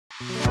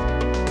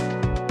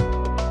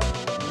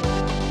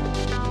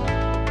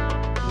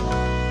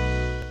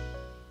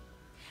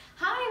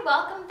Hi,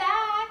 welcome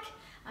back.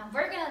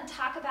 We're going to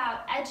talk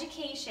about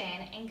education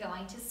and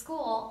going to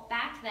school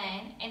back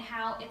then and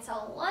how it's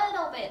a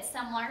little bit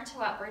similar to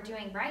what we're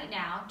doing right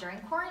now during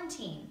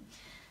quarantine.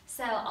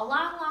 So a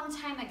long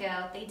time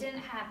ago, they didn't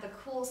have the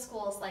cool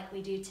schools like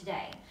we do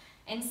today.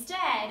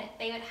 Instead,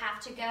 they would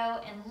have to go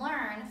and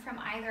learn from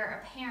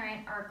either a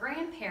parent or a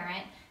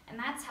grandparent, and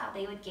that's how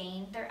they would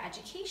gain their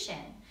education.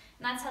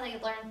 And that's how they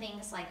would learn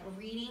things like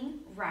reading,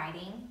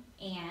 writing,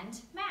 and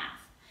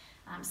math.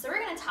 So we're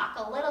going to talk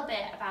a little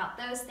bit about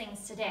those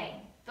things today.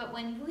 But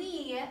when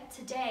we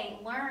today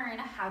learn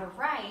how to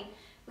write,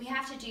 we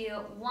have to do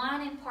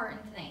one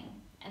important thing,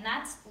 and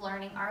that's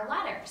learning our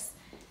letters.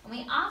 And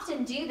we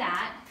often do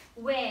that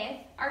with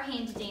our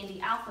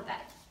handy-dandy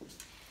alphabet.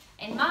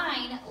 And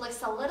mine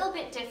looks a little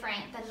bit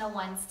different than the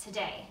ones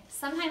today.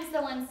 Sometimes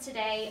the ones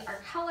today are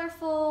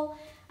colorful,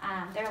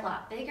 they're a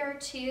lot bigger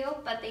too,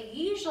 but they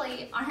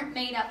usually aren't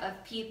made up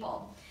of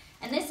people.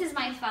 And this is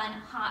my fun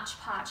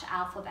hodgepodge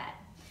alphabet.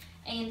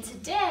 And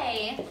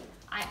today,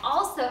 I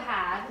also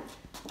have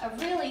a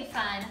really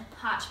fun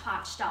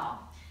hodgepodge doll.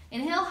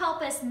 And he'll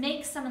help us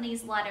make some of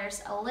these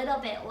letters a little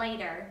bit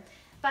later.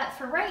 But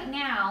for right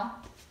now,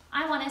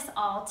 I want us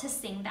all to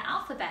sing the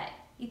alphabet.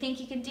 You think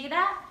you can do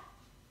that?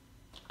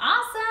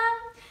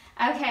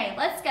 Awesome! Okay,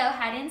 let's go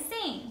ahead and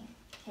sing.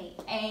 Okay,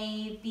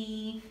 A,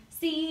 B,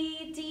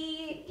 C,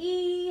 D,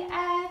 E,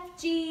 F,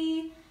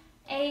 G,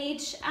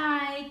 H,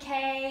 I,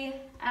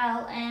 K,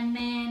 L, M,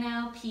 N,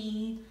 O,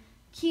 P,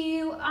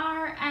 Q,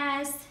 R,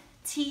 S,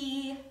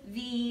 T,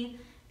 V,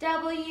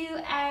 W,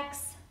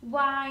 X,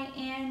 Y,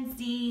 and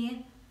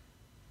Z.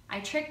 I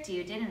tricked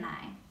you, didn't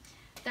I?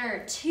 There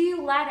are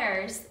two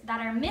letters that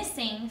are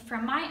missing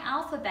from my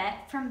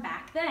alphabet from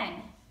back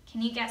then.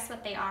 Can you guess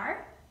what they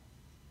are?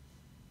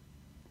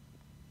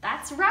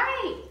 That's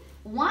right.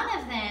 One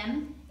of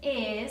them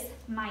is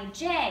my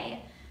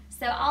J.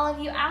 So all of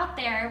you out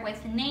there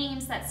with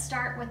names that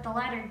start with the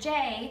letter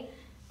J,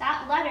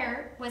 that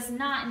letter was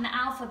not in the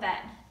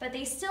alphabet, but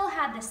they still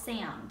had the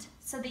sound.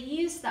 So they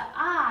used the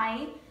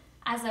I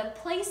as a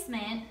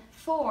placement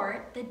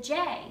for the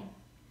J.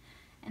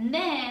 And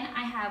then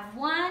I have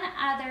one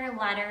other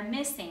letter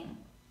missing.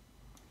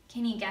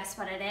 Can you guess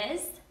what it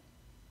is?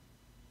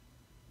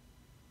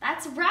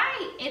 That's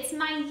right, it's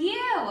my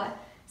U.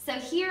 So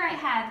here I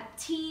have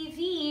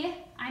TV,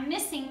 I'm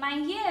missing my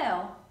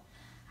U.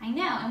 I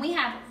know, and we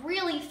have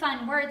really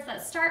fun words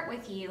that start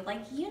with U, like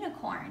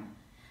unicorn.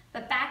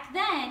 But back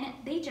then,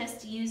 they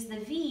just used the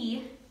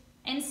V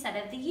instead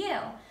of the U.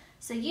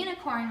 So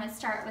unicorn would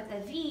start with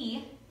a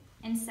V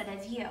instead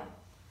of U.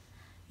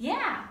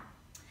 Yeah.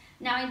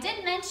 Now I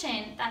did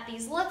mention that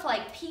these look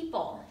like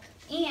people,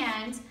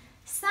 and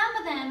some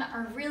of them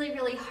are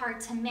really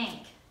hard to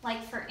make.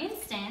 Like for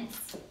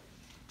instance,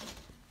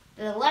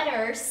 the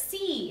letter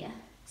C.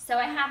 So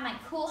I have my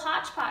cool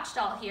hodgepodge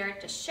doll here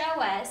to show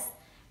us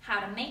how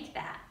to make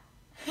that.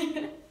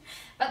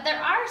 But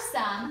there are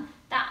some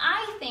that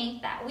I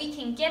think that we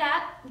can get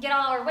up, get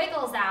all our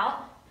wiggles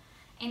out,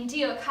 and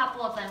do a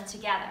couple of them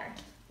together.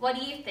 What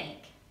do you think?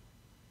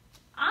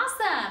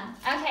 Awesome.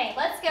 Okay,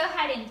 let's go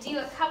ahead and do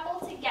a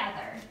couple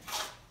together.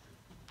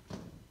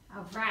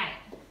 All right.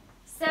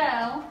 So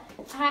I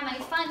have my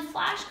fun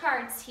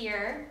flashcards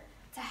here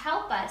to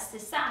help us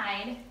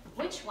decide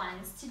which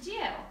ones to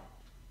do.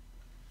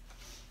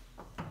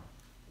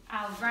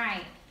 All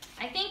right.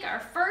 I think our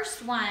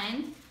first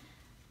one,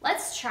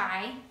 let's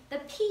try the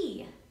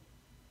P.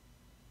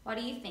 What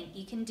do you think?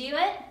 You can do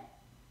it?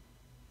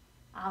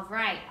 All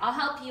right, I'll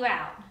help you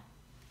out.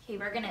 Okay,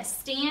 we're gonna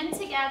stand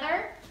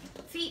together,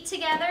 feet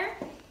together,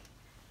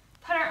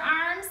 put our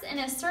arms in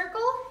a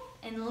circle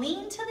and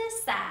lean to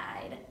this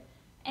side.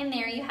 And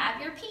there you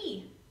have your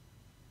P.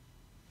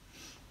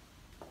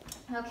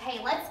 Okay,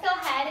 let's go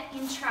ahead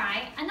and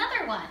try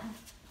another one.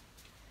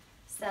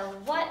 So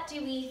what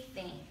do we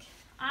think?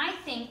 I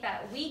think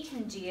that we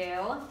can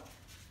do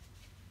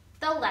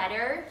the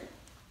letter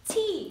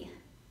T.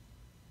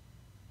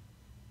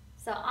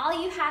 So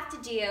all you have to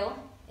do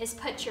is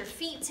put your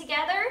feet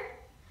together,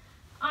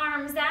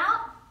 arms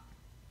out,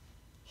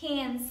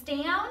 hands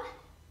down,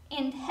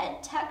 and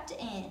head tucked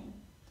in.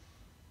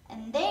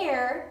 And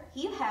there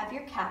you have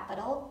your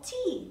capital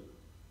T.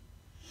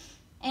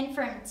 And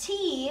from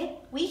T,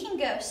 we can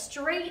go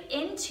straight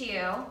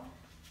into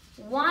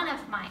one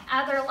of my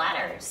other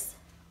letters.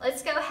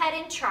 Let's go ahead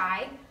and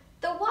try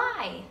the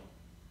Y.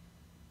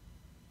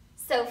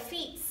 So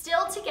feet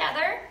still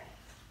together,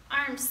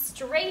 arms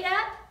straight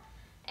up,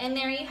 and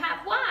there you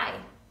have Y.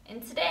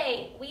 And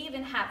today, we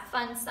even have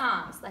fun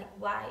songs like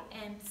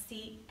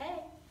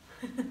YMCA.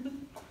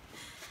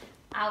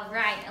 All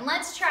right, and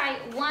let's try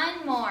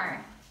one more.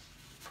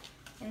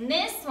 And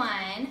this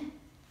one,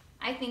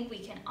 I think we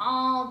can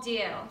all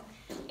do.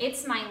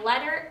 It's my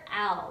letter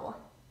L.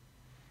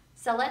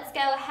 So let's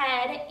go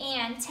ahead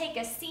and take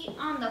a seat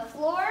on the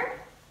floor.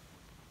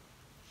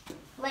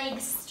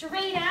 Legs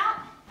straight out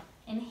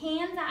and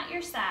hands at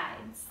your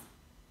sides.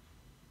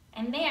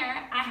 And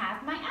there I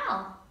have my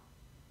L.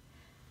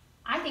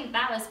 think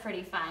that was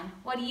pretty fun.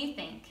 What do you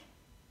think?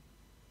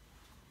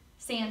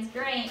 Sounds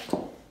great.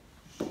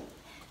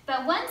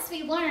 But once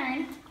we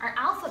learn our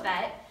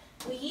alphabet,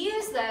 we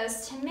use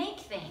those to make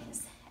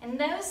things. And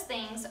those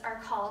things are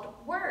called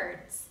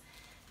words.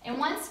 And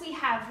once we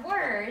have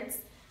words,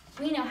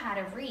 we know how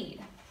to read.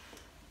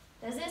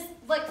 Does this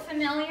look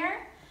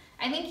familiar?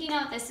 I think you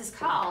know what this is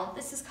called.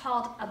 This is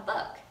called a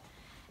book.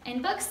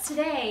 And books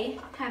today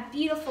have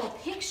beautiful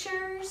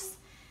pictures,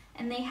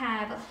 and they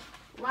have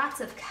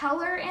lots of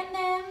color in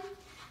them,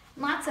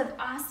 lots of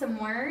awesome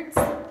words.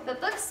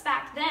 But books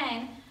back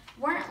then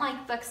weren't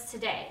like books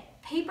today.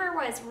 Paper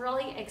was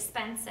really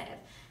expensive.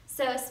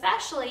 So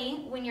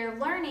especially when you're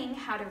learning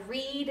how to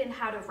read and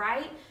how to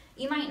write,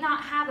 you might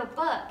not have a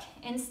book.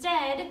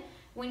 Instead,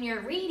 when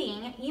you're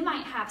reading, you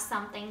might have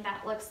something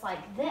that looks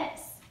like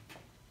this.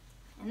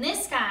 And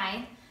this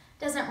guy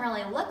doesn't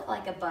really look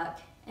like a book.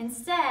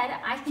 Instead,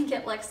 I think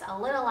it looks a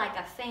little like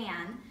a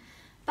fan,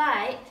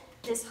 but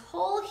this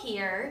hole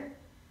here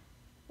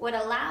would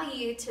allow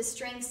you to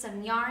string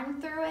some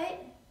yarn through it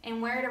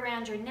and wear it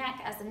around your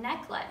neck as a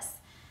necklace.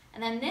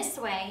 And then this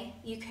way,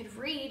 you could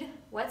read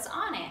what's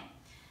on it.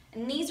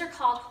 And these are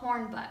called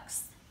horn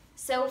books.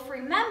 So if we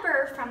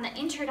remember from the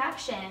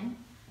introduction,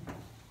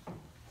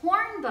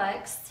 horn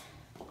books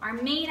are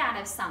made out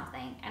of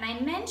something. And I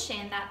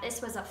mentioned that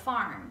this was a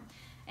farm.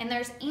 And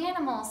there's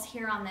animals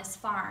here on this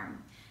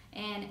farm.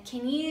 And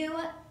can you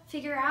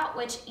figure out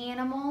which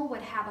animal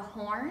would have a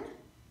horn?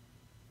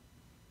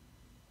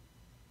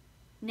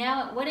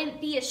 No, it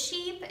wouldn't be a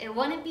sheep, it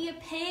wouldn't be a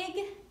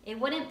pig, it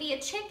wouldn't be a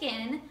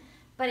chicken,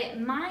 but it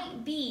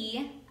might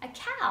be a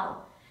cow,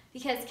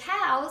 because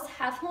cows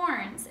have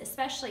horns,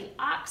 especially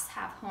ox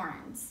have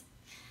horns.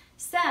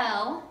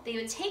 So they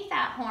would take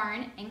that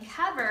horn and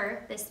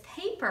cover this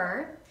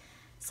paper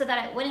so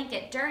that it wouldn't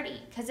get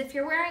dirty. Because if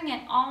you're wearing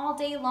it all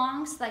day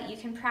long so that you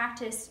can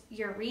practice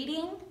your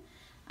reading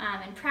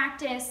and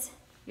practice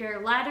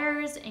your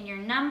letters and your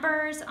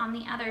numbers on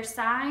the other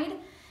side,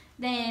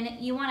 then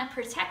you want to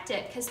protect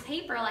it, because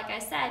paper, like I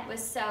said,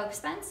 was so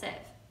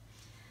expensive.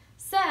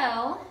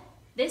 So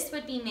this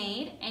would be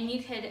made, and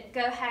you could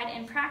go ahead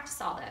and practice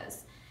all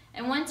those.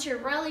 And once you're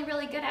really,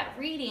 really good at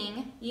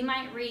reading, you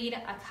might read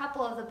a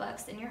couple of the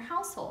books in your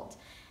household.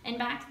 And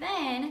back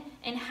then,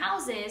 in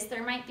houses,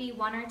 there might be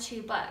 1 or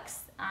 2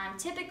 books.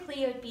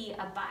 Typically, it would be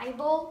a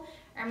Bible,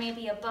 or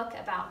maybe a book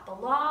about the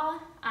law,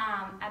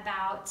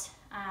 about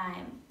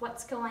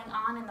what's going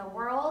on in the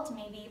world,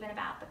 maybe even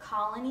about the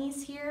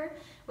colonies here,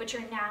 which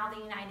are now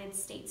the United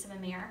States of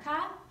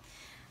America.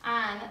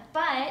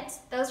 But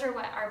those are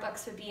what our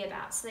books would be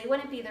about. So they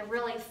wouldn't be the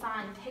really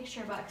fun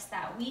picture books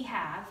that we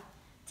have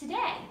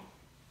today.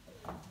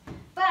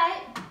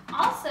 But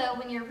also,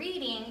 when you're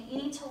reading,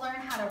 you need to learn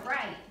how to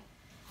write.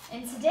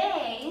 And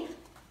today,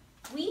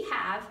 we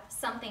have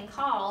something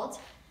called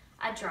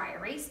a dry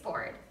erase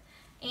board.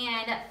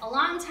 And a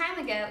long time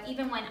ago,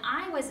 even when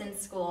I was in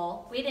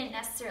school, we didn't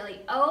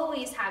necessarily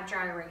always have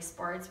dry erase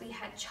boards. We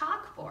had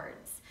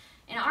chalkboards.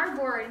 And our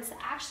boards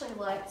actually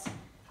looked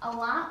a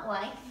lot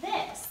like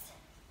this.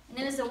 And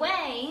it was a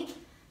way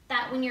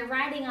that when you're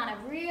writing on a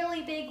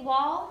really big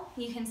wall,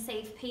 you can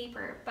save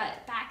paper.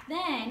 But back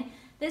then,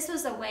 this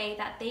was a way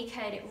that they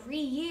could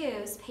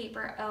reuse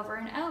paper over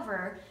and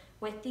over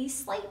with these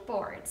slate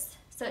boards.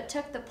 So it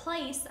took the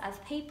place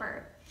of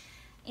paper.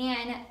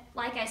 And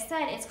like I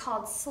said, it's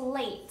called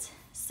slate.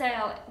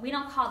 So we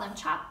don't call them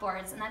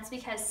chalkboards, and that's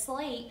because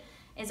slate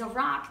is a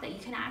rock that you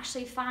can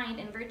actually find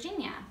in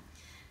Virginia.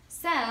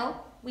 So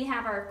we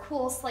have our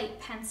cool slate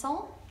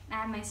pencil. I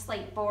have my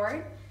slate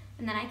board,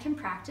 and then I can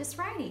practice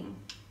writing.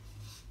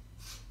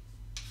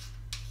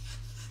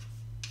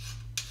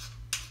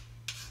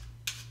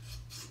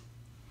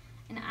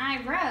 And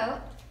I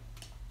wrote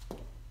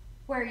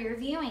where you're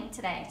viewing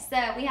today.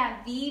 So we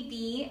have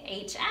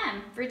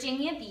VBHM,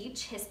 Virginia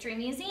Beach History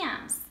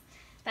Museums.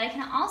 But I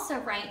can also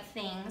write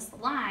things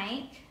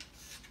like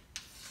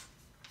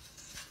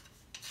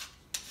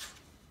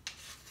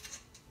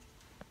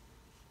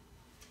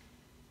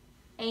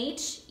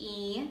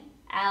H-E-L-L-O,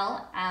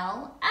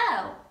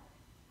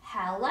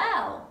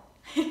 hello.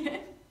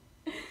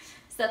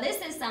 So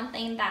this is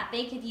something that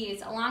they could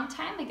use a long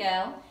time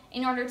ago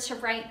in order to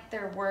write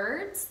their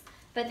words,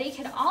 but they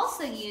could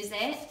also use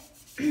it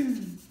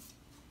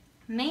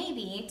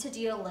maybe to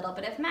do a little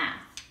bit of math.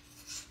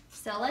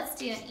 So let's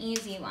do an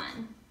easy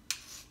one.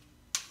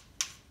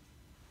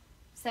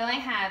 So I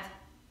have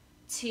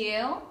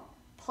 2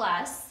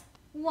 plus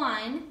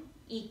 1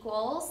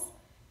 equals,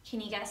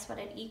 can you guess what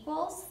it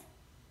equals?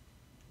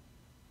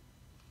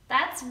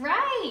 That's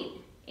right,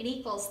 it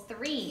equals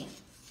 3.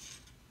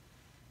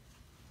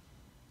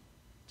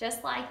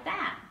 Just like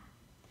that.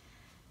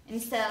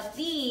 And so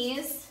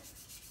these,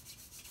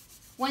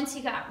 once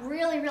you got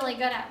really, really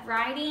good at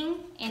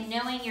writing and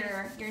knowing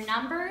your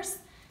numbers,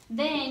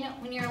 then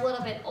when you're a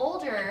little bit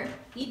older,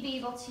 you'd be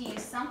able to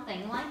use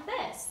something like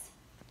this.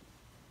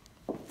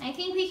 I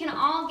think we can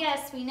all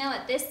guess we know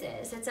what this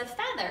is. It's a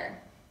feather.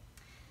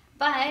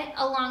 But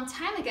a long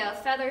time ago,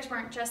 feathers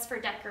weren't just for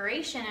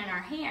decoration in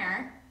our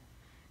hair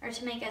or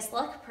to make us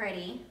look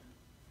pretty.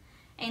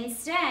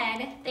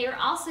 Instead, they are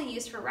also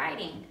used for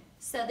writing.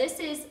 So this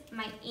is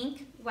my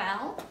ink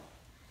well,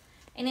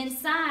 and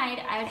inside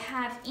I would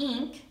have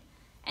ink,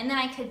 and then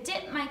I could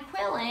dip my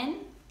quill in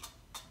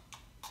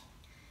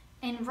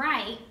and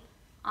write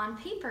on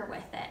paper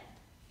with it.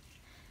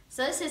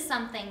 So this is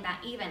something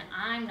that even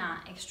I'm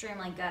not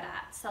extremely good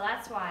at, so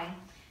that's why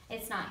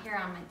it's not here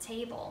on my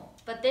table.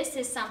 But this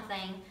is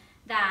something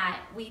that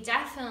we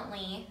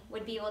definitely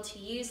would be able to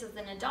use as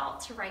an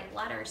adult to write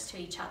letters to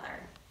each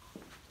other.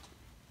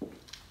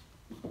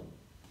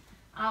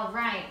 All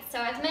right, so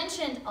I've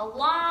mentioned a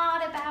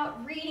lot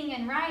about reading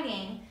and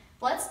writing.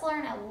 Let's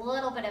learn a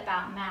little bit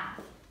about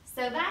math.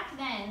 So back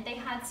then, they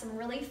had some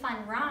really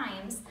fun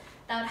rhymes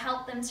that would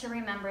help them to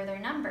remember their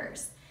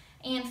numbers.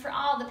 And for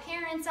all the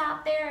parents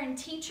out there and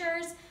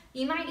teachers,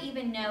 you might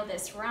even know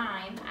this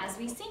rhyme as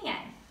we sing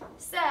it.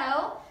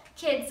 So,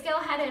 kids, go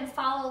ahead and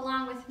follow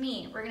along with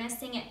me. We're going to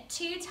sing it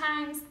 2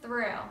 times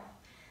through.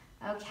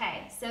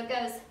 Okay, so it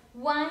goes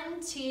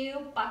 1, 2,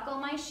 buckle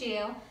my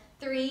shoe.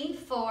 3,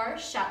 4,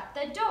 shut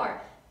the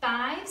door.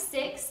 5,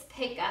 6,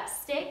 pick up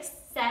sticks.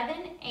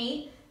 7,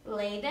 8,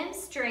 lay them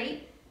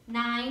straight.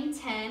 9,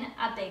 10,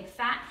 a big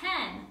fat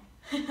hen.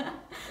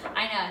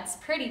 I know, it's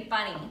pretty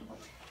funny.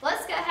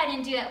 Let's go ahead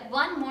and do it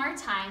one more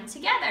time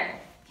together.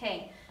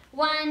 Okay,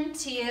 1,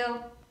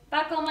 2,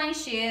 buckle my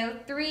shoe.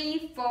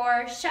 3,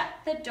 4, shut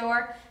the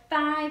door.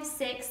 5,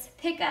 6,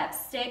 pick up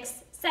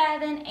sticks.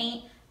 7,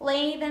 8,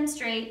 lay them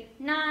straight.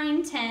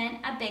 9,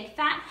 10, a big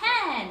fat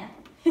hen.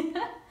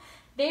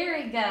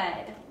 Very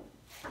good.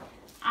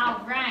 All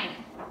right,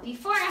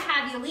 before I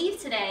have you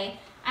leave today,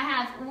 I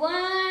have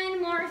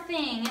one more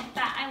thing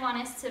that I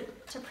want us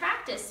to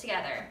practice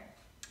together.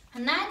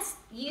 And that's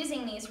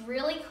using these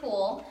really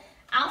cool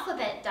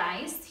alphabet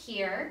dice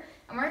here,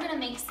 and we're gonna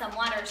make some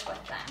letters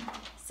with them.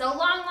 So a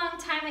long, long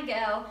time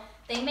ago,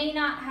 they may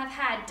not have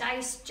had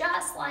dice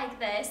just like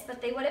this,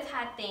 but they would have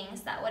had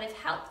things that would have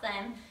helped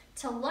them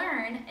to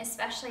learn,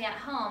 especially at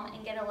home,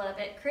 and get a little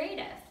bit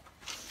creative.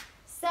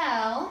 So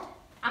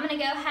I'm gonna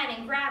go ahead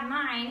and grab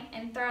mine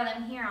and throw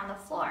them here on the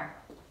floor.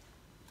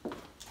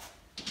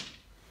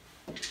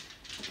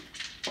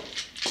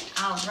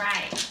 All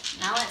right,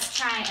 now let's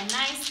try a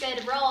nice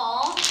good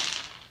roll.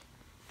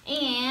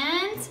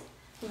 And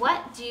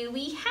what do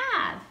we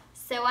have?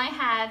 So I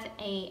have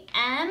a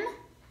M,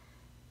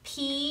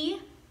 P,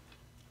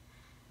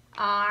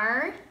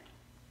 R,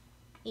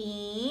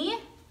 E,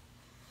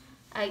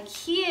 a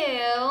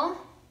Q,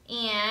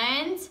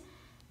 and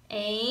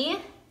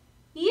a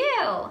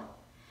U.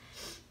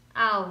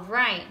 All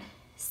right,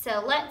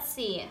 so let's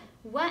see,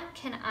 what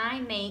can I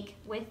make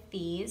with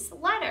these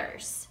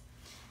letters?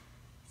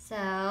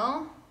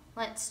 So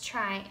let's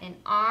try an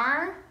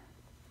R,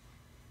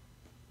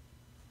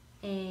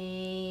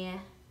 a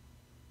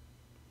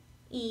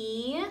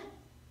E,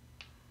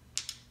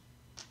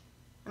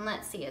 and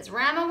let's see, is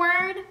Rem a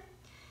word?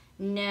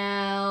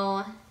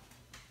 No.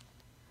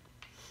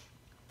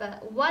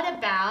 But what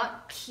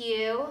about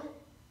Q,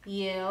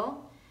 U,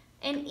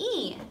 and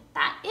E?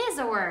 That is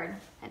a word.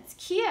 That's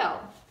Q.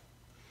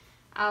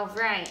 All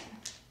right.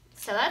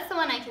 So that's the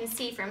one I can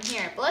see from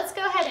here. But let's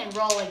go ahead and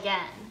roll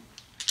again.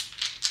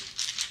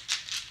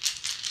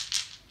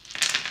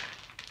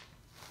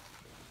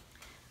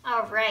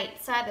 All right.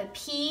 So I have a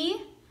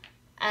P,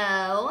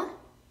 O,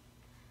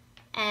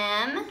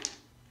 M,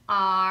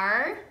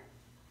 R,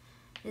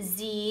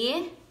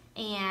 Z,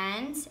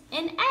 and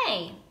an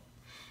A.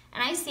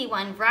 And I see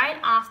one right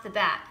off the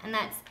bat, and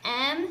that's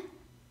M-O-P,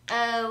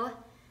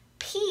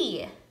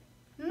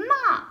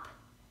 mop.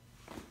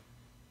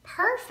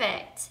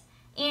 Perfect.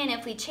 And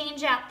if we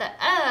change out the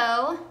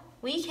O,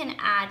 we can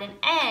add an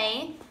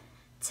A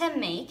to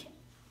make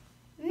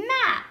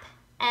map,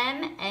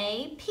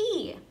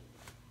 M-A-P.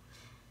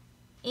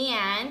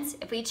 And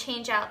if we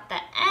change out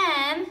the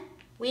M,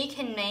 we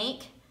can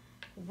make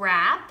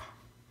wrap.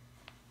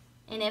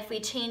 And if we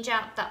change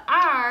out the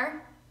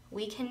R,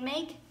 we can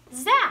make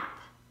zap.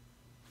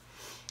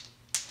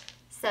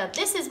 So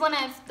this is one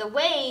of the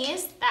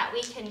ways that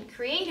we can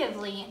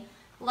creatively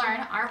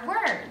learn our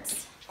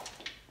words.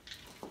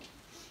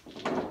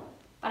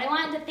 But I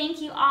wanted to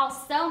thank you all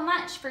so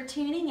much for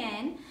tuning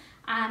in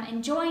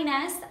and join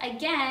us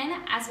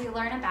again as we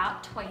learn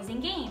about toys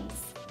and games.